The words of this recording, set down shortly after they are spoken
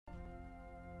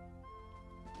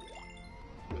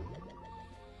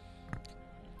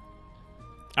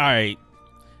right,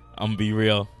 I'm gonna be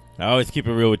real. I always keep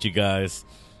it real with you guys.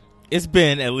 It's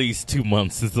been at least 2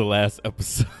 months since the last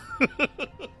episode.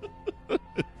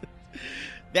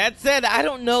 That said, I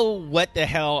don't know what the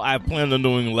hell I planned on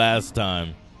doing last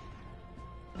time.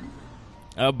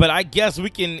 But I guess we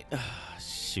can...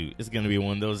 shoot, it's going to be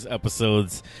one of those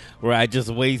episodes where I just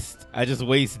waste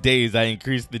days. I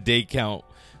increase the day count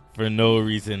for no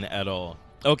reason at all.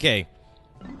 Okay.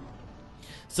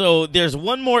 So there's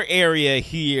one more area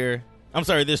here. I'm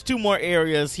sorry, there's 2 more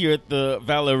areas here at the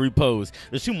Valley of Repose.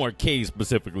 There's 2 more caves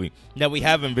specifically that we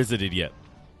haven't visited yet.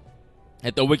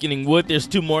 At the Awakening Wood, there's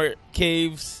 2 more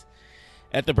caves.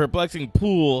 At the Perplexing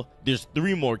Pool, there's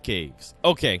 3 more caves.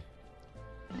 Okay.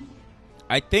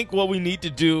 I think what we need to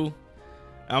do,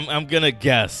 I'm going to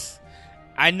guess.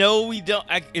 I know we don't,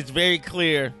 it's very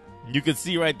clear. You can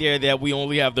see right there that we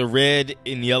only have the red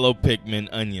and yellow Pikmin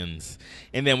onions.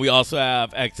 And then we also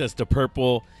have access to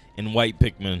purple and white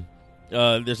Pikmin.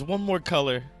 There's one more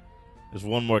color. There's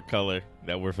one more color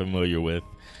that we're familiar with.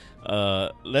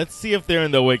 Let's see if they're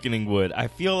in the Awakening Wood. I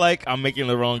feel like I'm making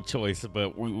the wrong choice,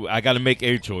 but I got to make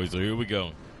a choice. So here we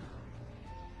go.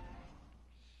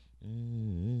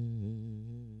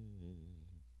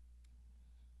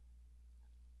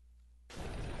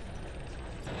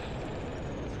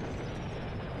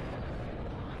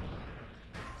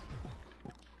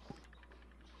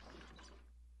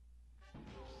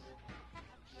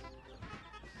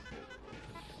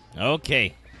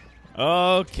 Okay.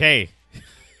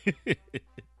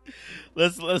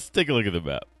 Let's take a look at the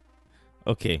map.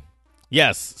 Okay.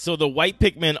 Yes, so the white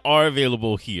Pikmin are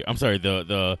available here. I'm sorry,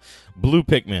 the blue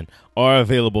Pikmin are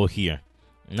available here.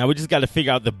 Now we just got to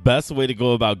figure out the best way to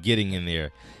go about getting in there.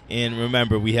 And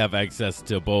remember, we have access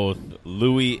to both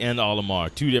Louie and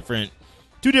Olimar, two different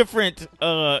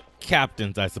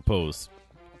captains, I suppose.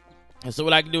 And so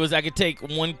what I can do is I can take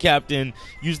one captain,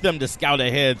 use them to scout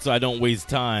ahead so I don't waste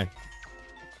time.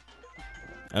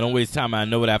 I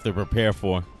know what I have to prepare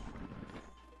for.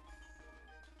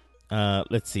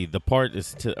 Let's see. The part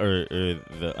is to, or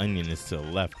the onion is to the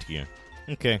left here.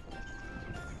 Okay.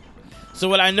 So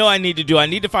what I know I need to do, I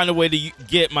need to find a way to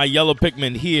get my yellow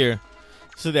Pikmin here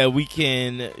so that we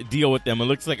can deal with them. It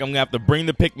looks like I'm going to have to bring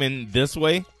the Pikmin this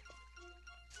way.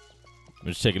 I'm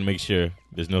just checking to make sure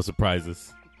there's no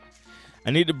surprises. I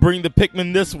need to bring the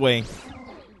Pikmin this way.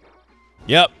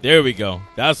 Yep, there we go.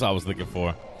 That's what I was looking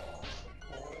for.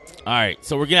 All right,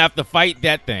 so we're going to have to fight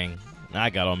that thing.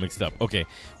 I got all mixed up. Okay,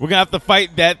 we're going to have to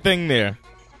fight that thing there.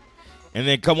 And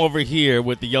then come over here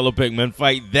with the yellow Pikmin,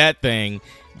 fight that thing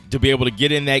to be able to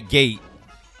get in that gate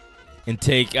and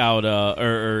take out,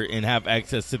 and have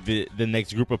access to the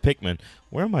next group of Pikmin.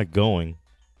 Where am I going?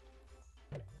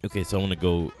 Okay, so I want to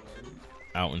go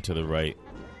out and to the right.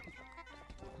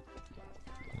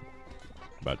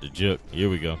 About to juke. Here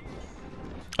we go.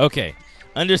 Okay.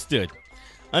 Understood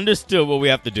what we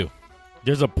have to do.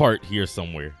 There's a part here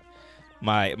somewhere.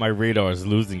 My radar is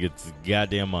losing its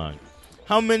goddamn mind.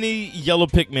 How many yellow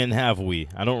Pikmin have we?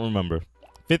 I don't remember.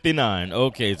 59.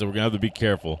 Okay, so we're going to have to be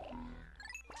careful.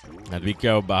 Have to be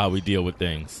careful about how we deal with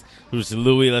things. Who's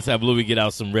Louie? Let's have Louie get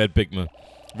out some red Pikmin.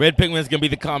 Red Pikmin is going to be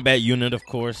the combat unit, of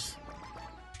course.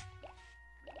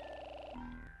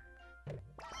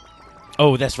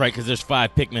 Oh, that's right, because there's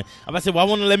 5 Pikmin. I'm about to say, why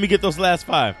won't it let me get those last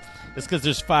 5? It's because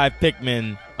there's 5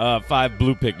 Pikmin, 5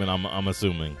 blue Pikmin, I'm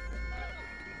assuming.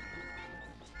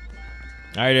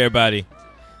 All right, everybody.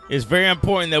 It's very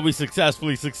important that we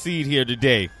successfully succeed here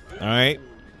today. All right?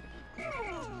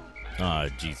 Oh,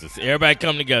 Jesus. Everybody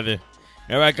come together.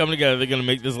 Everybody come together. They're going to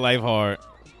make this life hard.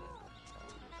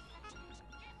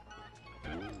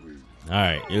 All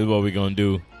right, here's what we're going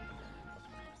to do.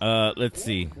 Let's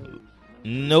see.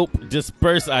 Nope.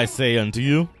 Disperse, I say unto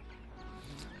you.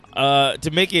 To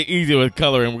make it easier with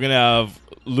coloring, we're going to have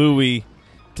Louie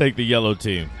take the yellow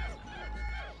team.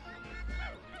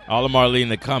 Olimar leading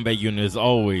the combat unit is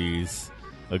always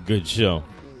a good show.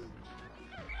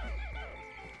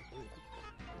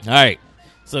 All right.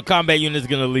 So combat unit is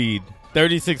going to lead.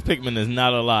 36 Pikmin is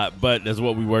not a lot, but that's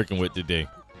what we're working with today.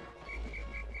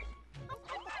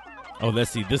 Oh,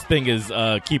 let's see. This thing is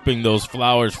keeping those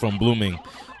flowers from blooming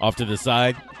off to the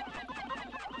side.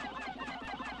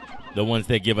 The ones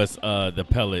that give us the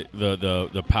pellet,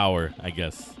 the power, I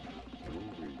guess.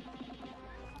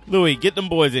 Louie, get them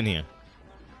boys in here.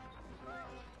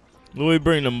 Louie,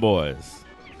 bring them boys.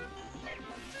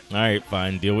 All right,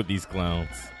 fine. Deal with these clowns.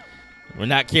 We're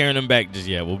not carrying them back just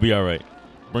yet. We'll be all right.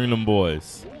 Bring them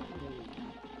boys.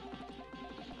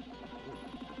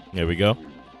 There we go.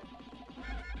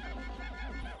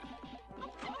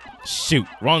 Shoot.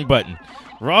 Wrong button.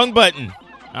 Wrong button.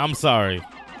 I'm sorry.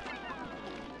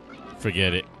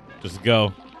 Forget it. Just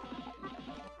go.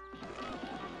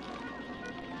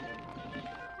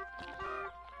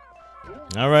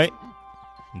 All right.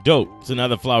 Dope. So now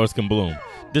the flowers can bloom.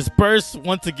 Disperse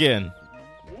once again.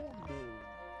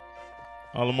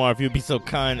 Olimar, if you'd be so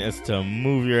kind as to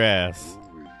move your ass.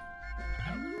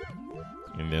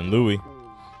 And then Louie.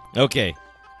 Okay.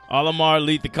 Olimar,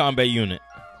 lead the combat unit.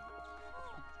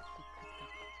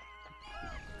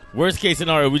 Worst case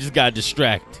scenario, we just gotta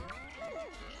distract.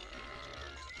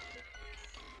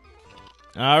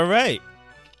 All right.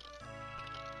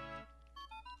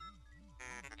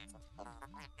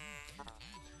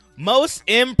 Most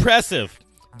impressive.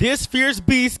 This fierce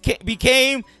beast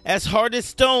became as hard as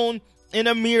stone in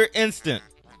a mere instant.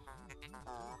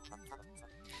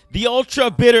 The ultra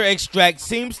bitter extract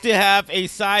seems to have a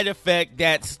side effect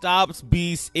that stops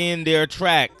beasts in their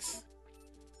tracks.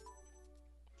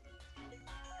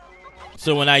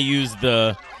 So when I use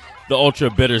the ultra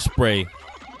bitter spray,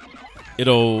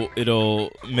 it'll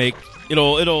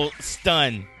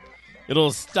stun.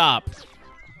 It'll stop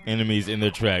enemies in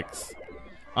their tracks.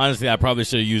 Honestly, I probably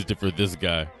should have used it for this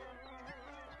guy.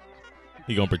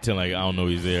 He gonna pretend like I don't know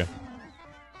he's there.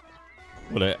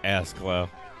 What an ass clown.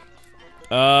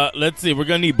 Let's see. We're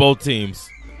gonna need both teams.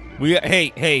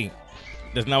 Hey,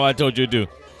 that's not what I told you to do.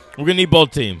 We're gonna need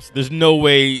both teams. There's no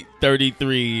way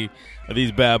 33 of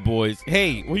these bad boys.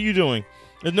 Hey, what are you doing?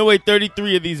 There's no way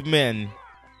 33 of these men,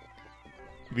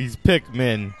 these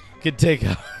Pikmin, could take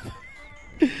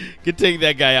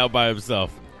that guy out by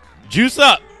himself. Juice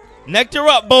up, nectar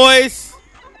up, boys.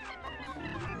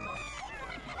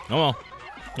 Come on,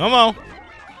 come on.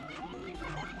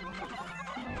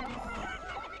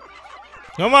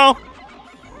 Come on.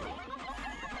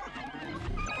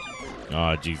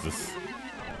 Oh, Jesus.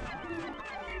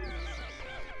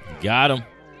 Got him.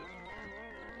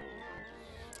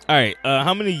 All right.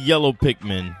 How many yellow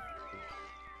Pikmin?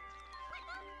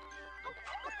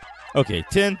 Okay,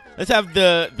 10. Let's have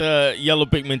the yellow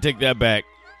Pikmin take that back.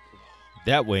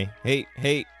 That way. Hey.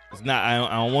 It's not. I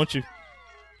don't want you.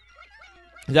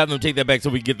 Let's have them take that back so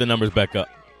we can get the numbers back up.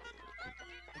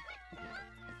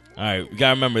 All right, we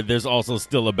gotta remember there's also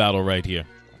still a battle right here.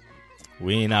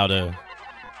 We ain't out of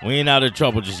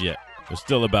trouble just yet. There's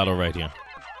still a battle right here.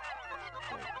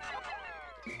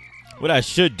 What I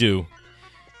should do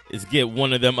is get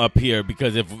one of them up here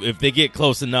because if they get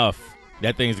close enough,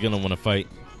 that thing's gonna want to fight.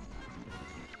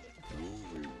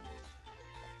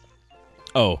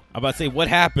 Oh, I'm about to say what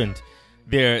happened?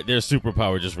 Their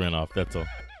superpower just ran off. That's all.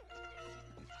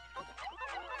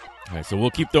 All right, so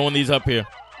we'll keep throwing these up here.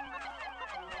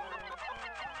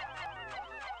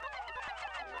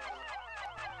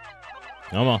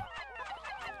 Come on.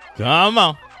 Come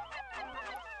on.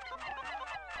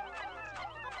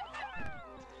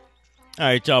 All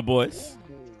right, y'all boys.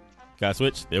 Got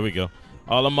switch. There we go.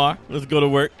 Olimar, let's go to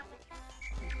work.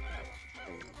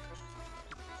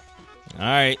 All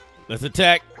right, let's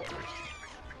attack.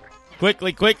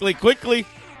 Quickly.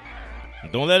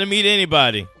 Don't let him eat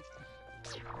anybody.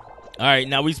 All right,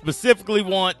 now we specifically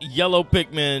want yellow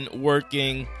Pikmin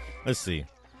working. Let's see.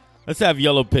 Let's have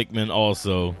yellow Pikmin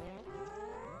also.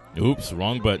 Oops,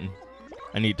 wrong button.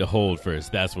 I need to hold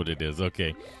first. That's what it is.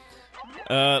 Okay.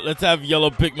 Let's have yellow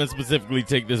Pikmin specifically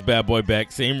take this bad boy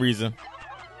back. Same reason.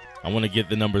 I want to get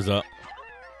the numbers up.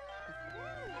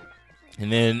 And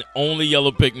then only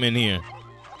yellow Pikmin here.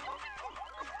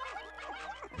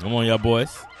 Come on, y'all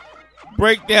boys.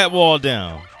 Break that wall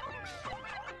down.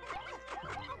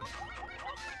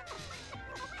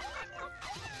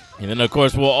 And then, of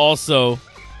course, we'll also...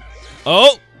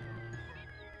 Oh!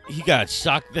 He got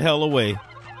shocked the hell away.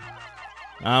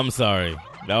 I'm sorry.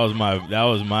 That was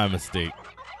my mistake.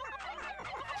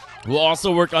 We'll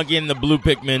also work on getting the blue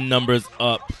Pikmin numbers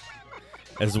up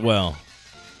as well.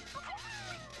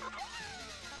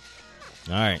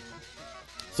 All right.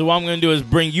 So what I'm going to do is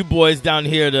bring you boys down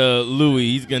here to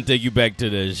Louie. He's going to take you back to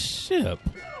the ship.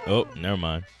 Oh, never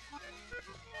mind.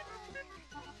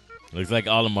 Looks like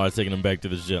Olimar's taking him back to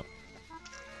the ship.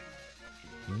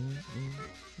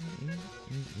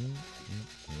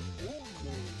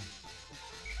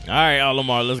 All right,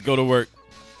 Olimar, let's go to work.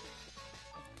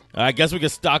 I guess we can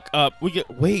stock up.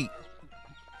 Wait.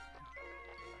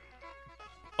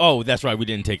 Oh, that's right. We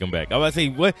didn't take them back. I was about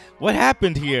to say, what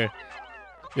happened here?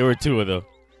 There were two of them.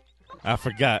 I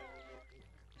forgot.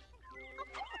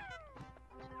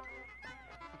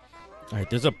 All right,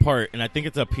 there's a part, and I think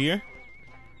it's up here.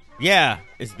 Yeah,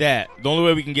 it's that. The only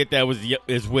way we can get that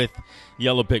is with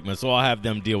yellow Pikmin, so I'll have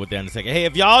them deal with that in a second. Hey,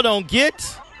 if y'all don't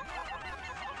get...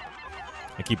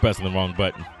 I keep pressing the wrong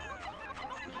button.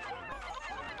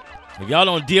 If y'all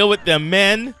don't deal with them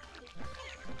men,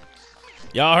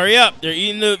 Y'all hurry up. They're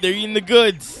eating the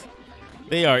goods.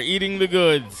 They are eating the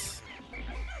goods.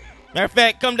 Matter of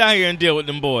fact, come down here and deal with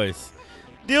them boys.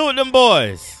 Deal with them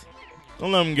boys.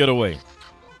 Don't let them get away.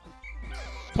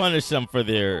 Punish them for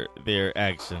their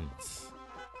actions.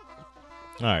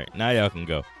 All right, now y'all can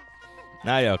go.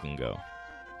 Now y'all can go.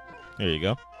 There you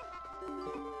go.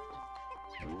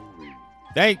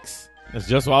 Thanks. That's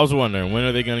just what I was wondering. When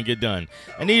are they going to get done?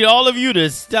 I need all of you to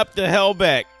step the hell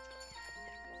back.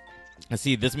 Let's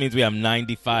see, this means we have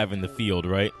 95 in the field,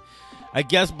 right? I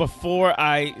guess before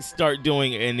I start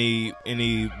doing any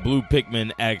blue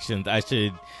Pikmin actions, I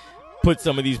should put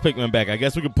some of these Pikmin back. I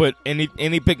guess we could put any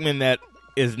Pikmin that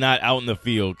is not out in the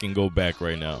field can go back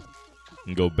right now.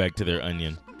 And go back to their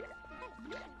onion.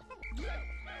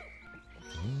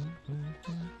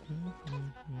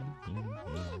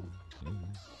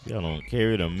 Y'all don't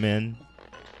carry the men.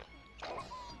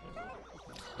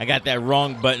 I got that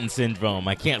wrong button syndrome.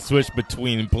 I can't switch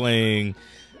between playing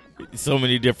so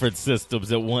many different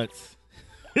systems at once.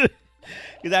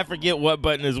 Because I forget what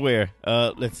button is where.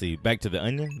 Let's see. Back to the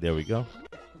onion. There we go.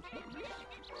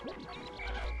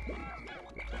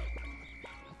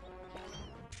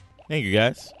 Thank you,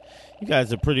 guys. You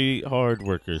guys are pretty hard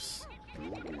workers.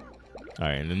 All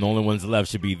right, and then the only ones left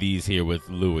should be these here with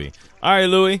Louie. All right,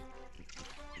 Louie.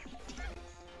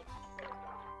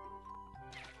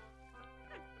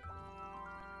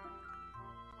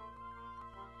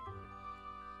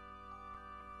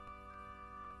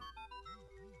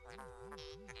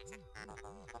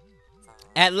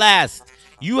 At last,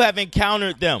 you have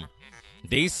encountered them.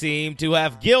 They seem to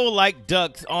have gill-like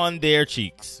ducts on their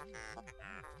cheeks.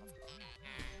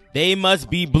 They must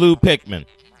be blue Pikmin.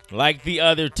 Like the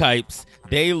other types,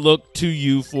 they look to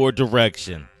you for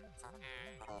direction.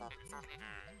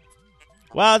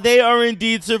 While they are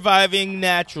indeed surviving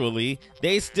naturally,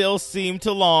 they still seem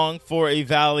to long for a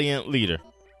valiant leader.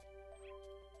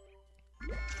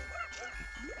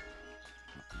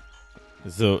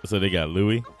 So they got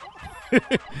Louie.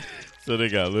 So they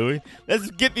got Louie.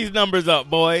 Let's get these numbers up,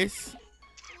 boys.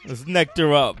 Let's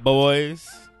nectar up, boys.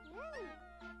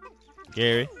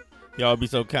 Gary, y'all be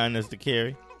so kind as to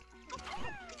carry.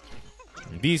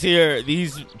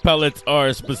 These pellets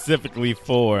are specifically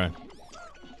for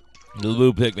the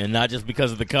blue Pikmin, not just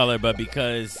because of the color, but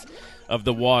because of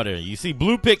the water. You see,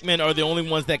 blue Pikmin are the only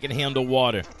ones that can handle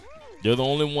water. They're the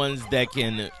only ones that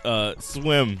can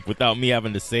swim without me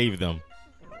having to save them.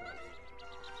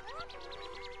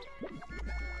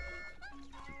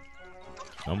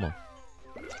 Come on.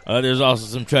 There's also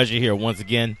some treasure here. Once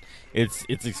again, it's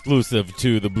exclusive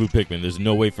to the blue Pikmin. There's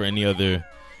no way for any other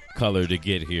color to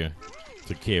get here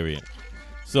to carry it.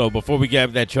 So before we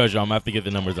get that treasure, I'm gonna have to get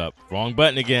the numbers up. Wrong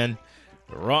button again.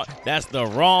 That's the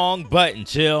wrong button.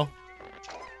 Chill.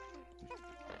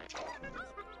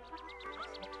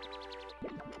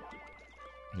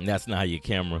 And that's not how you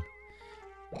camera.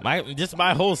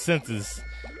 My whole senses.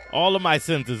 All of my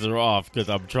senses are off because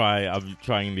I'm trying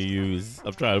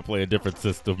to play a different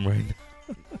system right now.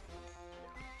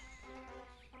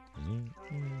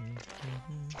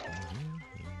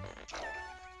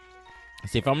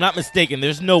 See, if I'm not mistaken,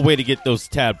 there's no way to get those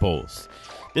tadpoles.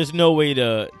 There's no way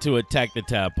to attack the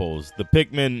tadpoles. The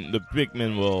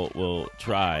Pikmin will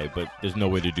try, but there's no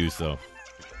way to do so.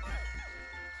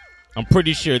 I'm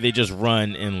pretty sure they just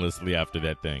run endlessly after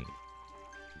that thing.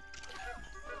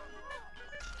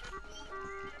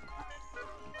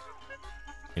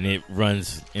 And it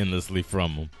runs endlessly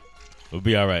from them. It'll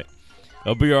be all right.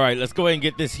 It'll be all right. Let's go ahead and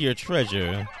get this here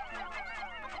treasure.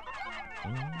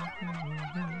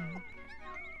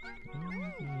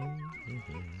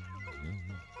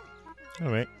 All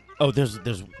right. Oh, there's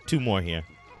two more here.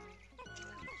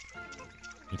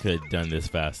 You could have done this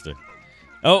faster.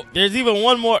 Oh, there's even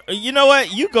one more. You know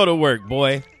what? You go to work,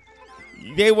 boy.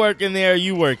 They work in there.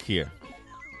 You work here.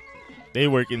 They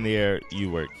work in there. You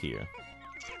work here.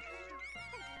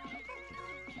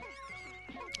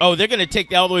 Oh, they're gonna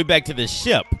take that all the way back to the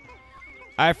ship.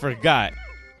 I forgot.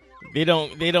 They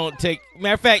don't take.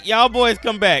 Matter of fact, y'all boys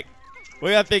come back.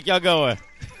 Where y'all think y'all going?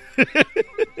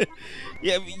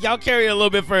 Yeah, y'all carry it a little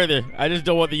bit further. I just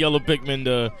don't want the yellow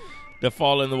Pikmin to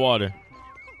fall in the water.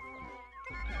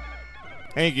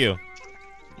 Thank you.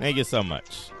 Thank you so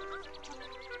much.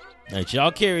 All right,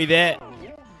 y'all carry that,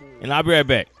 and I'll be right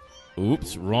back.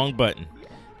 Oops, wrong button.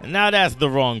 And now that's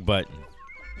the wrong button.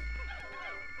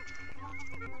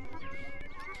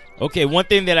 Okay, one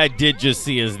thing that I did just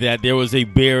see is that there was a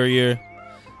barrier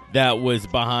that was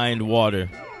behind water.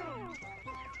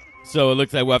 So it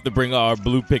looks like we'll have to bring our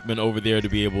blue Pikmin over there to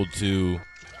be able to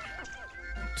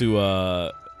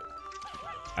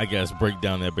I guess break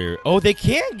down that barrier. Oh, they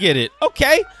can get it.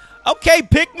 Okay. Okay,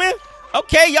 Pikmin.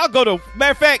 Okay, y'all go to.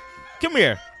 Matter of fact, come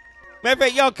here. Matter of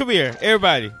fact, y'all come here,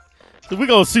 everybody. So we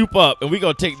gonna soup up and we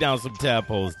gonna take down some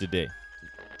tadpoles today.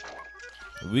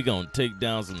 We gonna take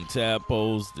down some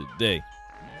tadpoles today.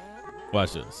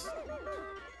 Watch this.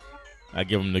 I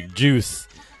give them the juice.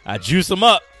 I juice them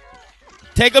up.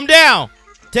 Take them down.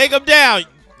 Take them down.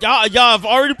 Y'all have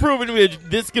already proven to me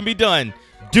this can be done.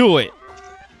 Do it.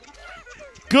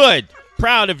 Good.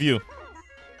 Proud of you.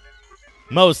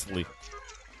 Mostly.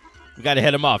 We got to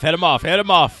head them off. Head them off. Head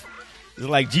them off. It's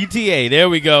like GTA. There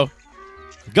we go.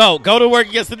 Go. Go to work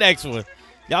against the next one.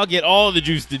 Y'all get all the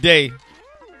juice today.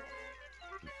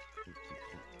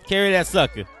 Carry that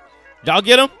sucker. Y'all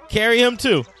get him? Carry him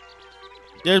too.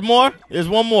 There's more? There's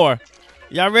one more.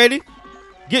 Y'all ready?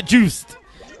 Get juiced.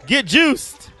 Get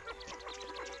juiced.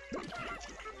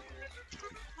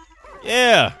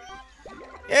 Yeah.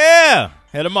 Yeah.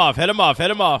 Head him off. Head him off.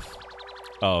 Head him off.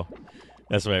 Oh,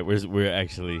 that's right. We're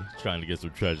actually trying to get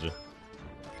some treasure.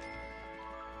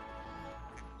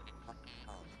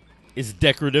 It's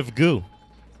decorative goo.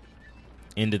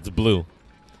 And it's blue.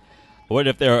 What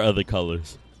if there are other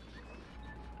colors?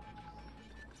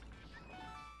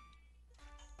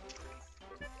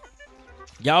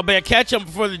 Y'all better catch him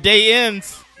before the day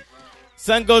ends.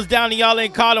 Sun goes down and y'all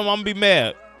ain't caught him. I'm gonna be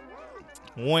mad.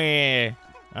 Wah.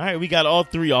 All right, we got all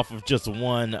three off of just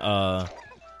one.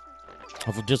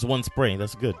 Spray.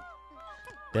 That's good.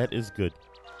 That is good.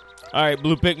 All right,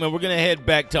 Blue Pikmin, we're gonna head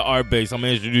back to our base. I'm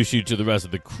gonna introduce you to the rest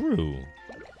of the crew.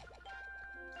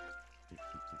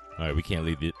 All right, we can't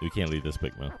leave this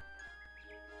Pikmin.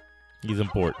 He's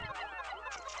important.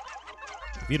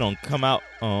 If you don't come out,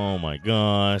 oh my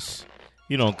gosh.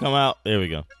 You don't come out. There we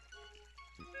go.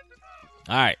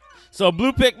 All right. So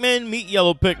blue Pikmin meet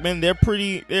yellow Pikmin.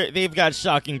 They've got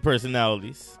shocking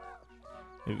personalities.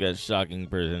 They've got shocking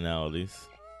personalities.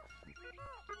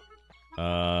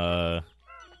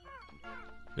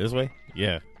 This way?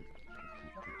 Yeah.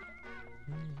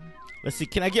 Let's see.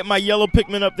 Can I get my yellow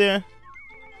Pikmin up there?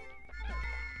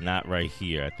 Not right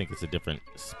here. I think it's a different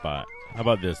spot. How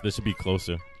about this? This should be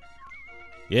closer.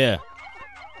 Yeah.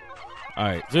 All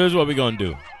right, so here's what we're going to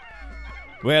do.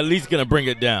 We're at least going to bring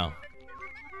it down.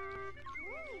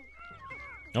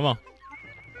 Come on.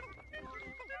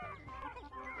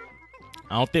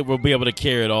 I don't think we'll be able to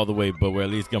carry it all the way, but we're at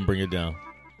least going to bring it down.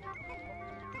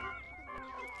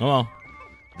 Come on.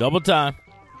 Double time.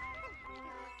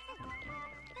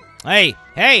 Hey,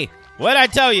 what'd I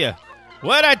tell you?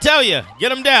 What'd I tell you?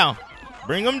 Get him down.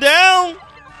 Bring him down.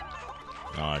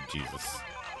 Oh, Jesus.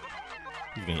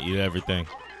 He's going to eat everything.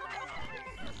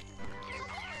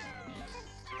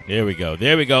 There we go.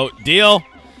 There we go. Deal.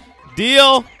 Deal.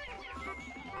 All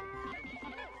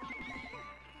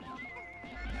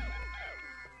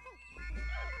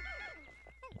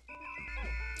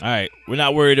right. We're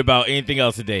not worried about anything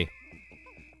else today.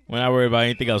 We're not worried about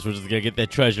anything else. We're just going to get that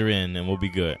treasure in and we'll be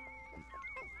good.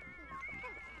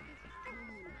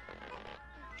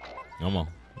 Come on.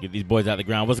 Get these boys out of the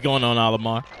ground. What's going on,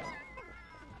 Olimar?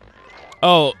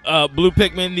 Oh, blue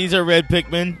Pikmin. These are red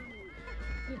Pikmin.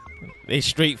 They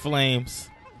straight flames.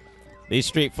 They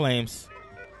straight flames.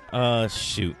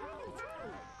 Shoot.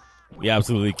 We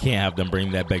absolutely can't have them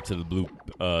bring that back to the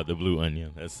blue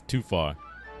onion. That's too far.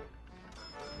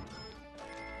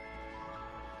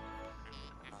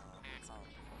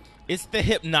 It's the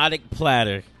hypnotic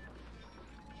platter.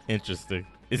 Interesting.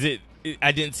 Is it?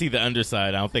 I didn't see the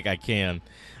underside. I don't think I can.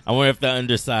 I wonder if the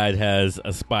underside has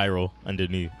a spiral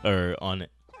underneath or on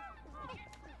it.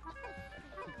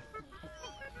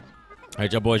 All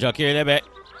right, y'all boys, y'all carry that back.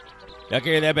 Y'all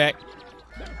carry that back.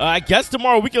 I guess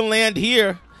tomorrow we can land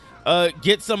here,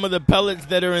 get some of the pellets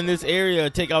that are in this area,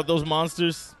 take out those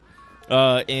monsters,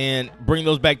 and bring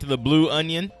those back to the blue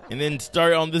onion, and then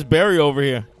start on this berry over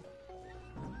here.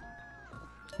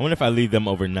 I wonder if I leave them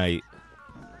overnight.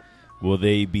 Will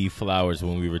they be flowers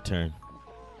when we return?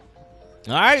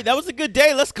 All right, that was a good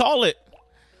day. Let's call it.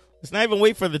 Let's not even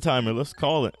wait for the timer. Let's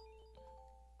call it.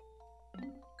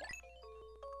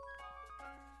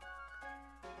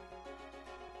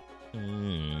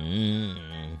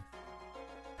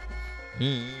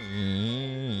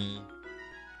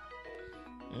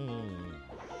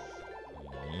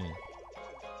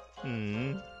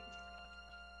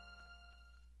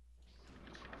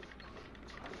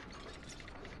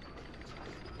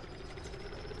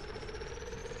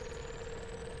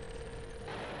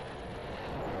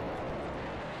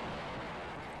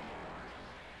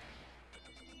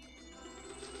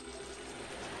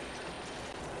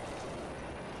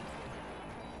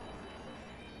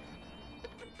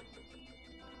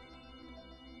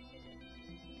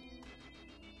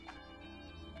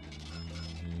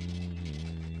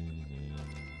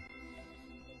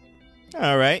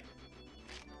 All right.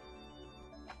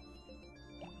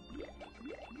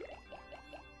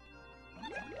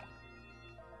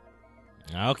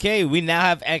 Okay, we now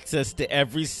have access to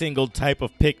every single type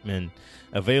of Pikmin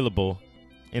available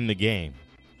in the game.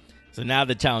 So now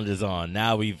the challenge is on.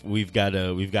 Now we've got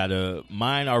to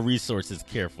mine our resources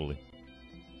carefully.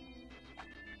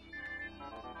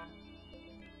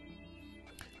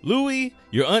 Louie,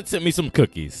 your aunt sent me some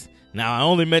cookies. Now I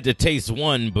only meant to taste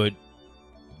one, but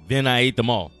then I ate them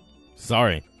all.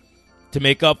 Sorry. To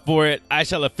make up for it, I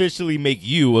shall officially make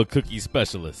you a cookie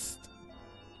specialist.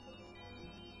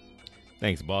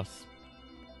 Thanks, boss.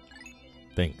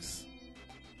 Thanks.